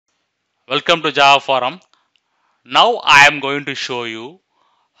Welcome to Java Forum. Now I am going to show you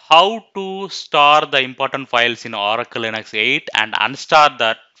how to store the important files in Oracle Linux 8 and unstar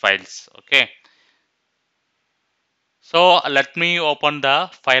that files. Okay. So let me open the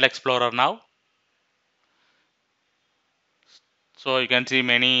file explorer now. So you can see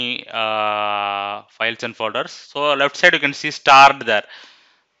many files and folders. So left side you can see starred there.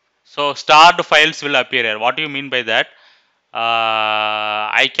 So starred files will appear here. What do you mean by that?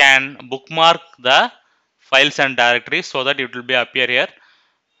 I can bookmark the files and directories so that it will be appear here,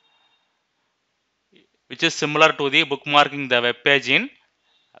 which is similar to the bookmarking the web page in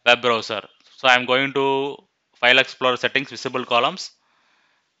web browser. So I am going to File Explorer settings, visible columns,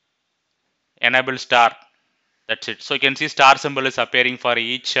 enable star. That's it. So you can see star symbol is appearing for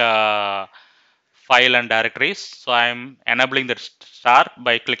each file and directories. So I am enabling that star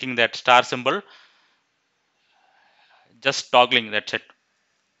by clicking that star symbol, just toggling. That's it.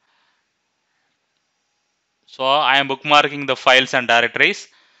 So I am bookmarking the files and directories.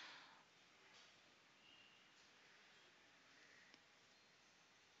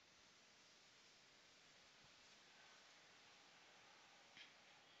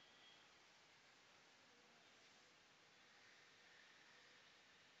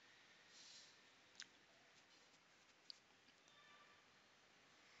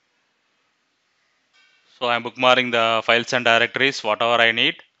 So I am bookmarking the files and directories, whatever I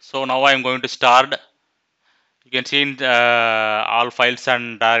need. So now I am going to start. You can see in all files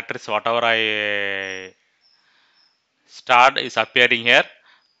and directories, whatever I start is appearing here,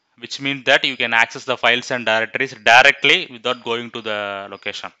 which means that you can access the files and directories directly without going to the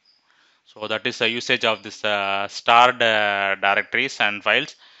location. So that is the usage of this starred directories and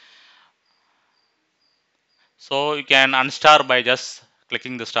files. So you can unstar by just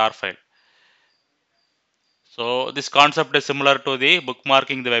clicking the star file. So this concept is similar to the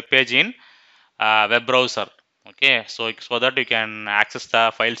bookmarking the web page in web browser. Okay, so that you can access the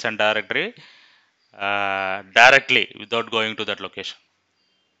files and directory directly without going to that location.